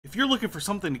if you're looking for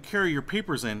something to carry your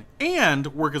papers in and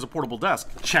work as a portable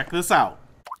desk, check this out.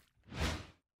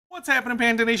 What's happening,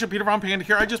 Panda Nation? Peter Von Panda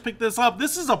here. I just picked this up.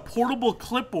 This is a portable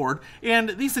clipboard, and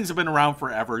these things have been around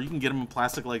forever. You can get them in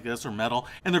plastic like this or metal,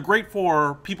 and they're great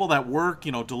for people that work,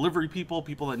 you know, delivery people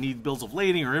that need bills of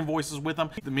lading or invoices with them.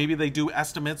 Maybe they do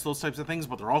estimates, those types of things,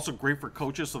 but they're also great for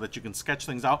coaches so that you can sketch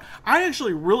things out. I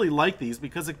actually really like these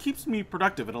because it keeps me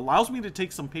productive. It allows me to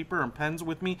take some paper and pens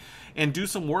with me and do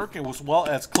some work, as well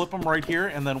as clip them right here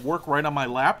and then work right on my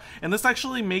lap. And this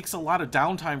actually makes a lot of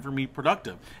downtime for me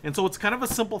productive. And so it's kind of a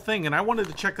simple thing. And I wanted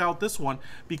to check out this one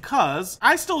because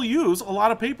I still use a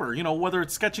lot of paper, you know, whether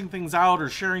it's sketching things out or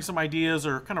sharing some ideas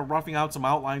or kind of roughing out some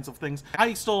outlines of things.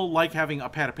 I still like having a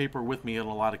pad of paper with me in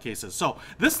a lot of cases. So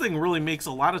this thing really makes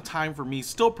a lot of time for me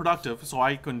still productive, so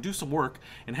I can do some work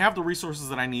and have the resources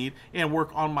that I need and work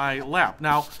on my lap.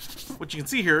 Now, what you can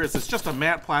see here is it's just a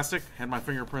matte plastic. Had my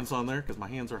fingerprints on there because my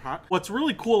hands are hot. What's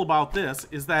really cool about this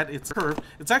is that it's curved.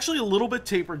 It's actually a little bit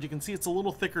tapered. You can see it's a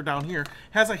little thicker down here.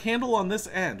 Has a handle on this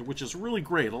end, which is really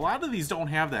great. A lot of these don't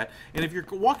have that, and if you're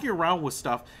walking around with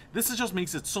stuff, this just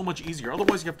makes it so much easier.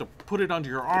 Otherwise, you have to put it under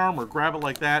your arm or grab it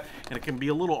like that, and it can be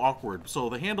a little awkward. So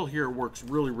the handle here works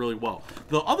really, really well.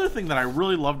 The other thing that I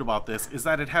really loved about this is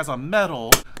that it has a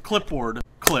metal clipboard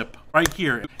clip right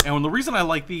here, and the reason I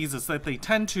like these is that they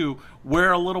tend to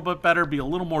wear a little bit better, be a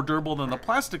little more durable than the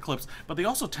plastic clips, but they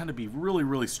also tend to be really,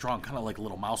 really strong, kind of like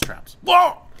little mouse traps.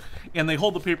 Whoa! And they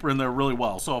hold the paper in there really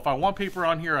well. So if I want paper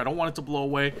on here, I don't want it to blow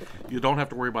away, you don't have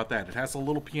to worry about that. It has a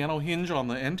little piano hinge on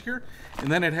the end here, and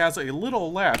then it has a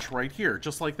little latch right here,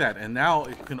 just like that, and now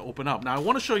it can open up. Now I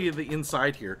want to show you the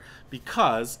inside here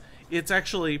because it's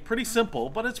actually pretty simple,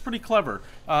 but it's pretty clever.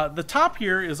 The top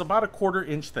here is about 1/4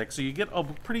 inch thick, so you get a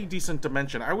pretty decent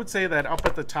dimension. I would say that up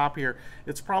at the top here,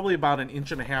 it's probably about 1.5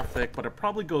 inches thick, but it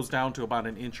probably goes down to about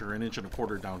 1 inch or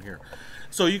 1.25 inches down here.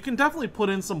 So you can definitely put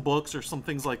in some books or some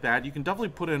things like that. You can definitely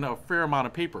put in a fair amount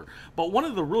of paper. But one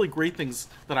of the really great things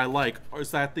that I like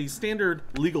is that the standard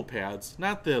legal pads,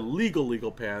 not the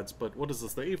legal pads, but what is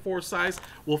this, the A4 size,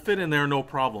 will fit in there no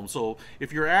problem. So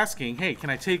if you're asking, hey, can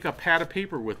I take a pad of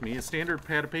paper with me, a standard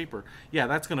pad of paper, yeah,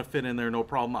 that's going to fit in there no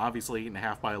problem. Obviously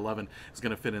 8.5 by 11 is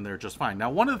going to fit in there just fine. Now,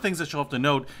 one of the things that you'll have to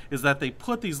note is that they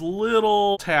put these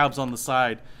little tabs on the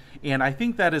side, and I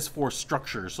think that is for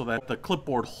structure so that the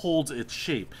clipboard holds its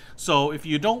shape. So if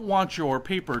you don't want your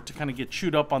paper to kind of get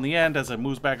chewed up on the end as it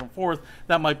moves back and forth,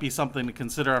 that might be something to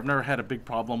consider. I've never had a big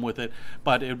problem with it,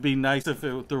 but it would be nice if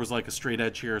there was like a straight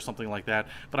edge here or something like that.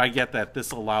 But I get that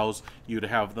this allows you to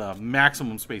have the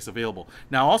maximum space available.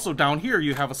 Now also down here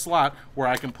you have a slot where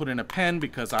I can put in a pen,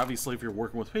 because obviously if you're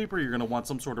working with paper, you're going to want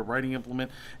some sort of writing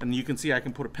implement. And you can see I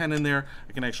can put a pen in there.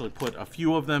 I can actually put a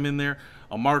few of them in there.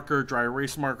 A marker, dry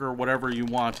erase marker, whatever you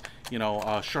want, you know,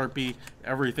 Sharpie,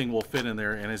 everything will fit in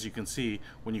there. And as you can see,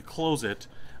 when you close it,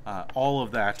 all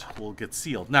of that will get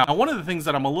sealed. Now, one of the things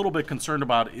that I'm a little bit concerned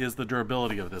about is the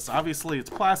durability of this. Obviously, it's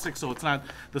plastic, so it's not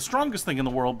the strongest thing in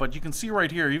the world, but you can see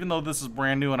right here, even though this is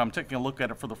brand new and I'm taking a look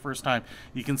at it for the first time,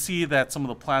 you can see that some of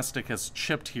the plastic has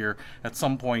chipped here at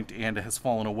some point and it has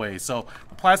fallen away. So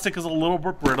the plastic is a little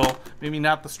bit brittle, maybe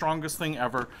not the strongest thing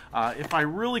ever. If I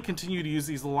really continue to use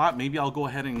these a lot, maybe I'll go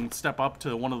ahead and step up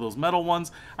to one of those metal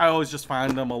ones. I always just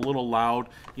find them a little loud,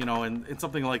 you know, and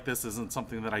something like this isn't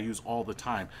something that I use all the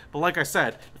time. But like I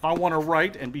said, if I want to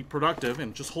write and be productive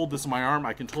and just hold this in my arm,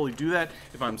 I can totally do that.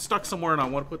 If I'm stuck somewhere and I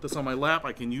want to put this on my lap,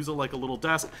 I can use it like a little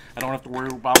desk. I don't have to worry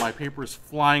about my papers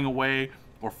flying away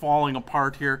or falling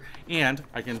apart here, and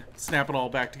I can snap it all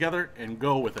back together and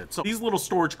go with it. So these little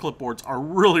storage clipboards are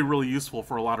really, really useful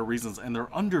for a lot of reasons, and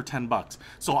they're under 10 bucks.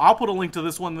 So I'll put a link to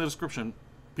this one in the description.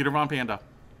 Peter Von Panda,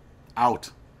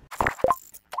 out.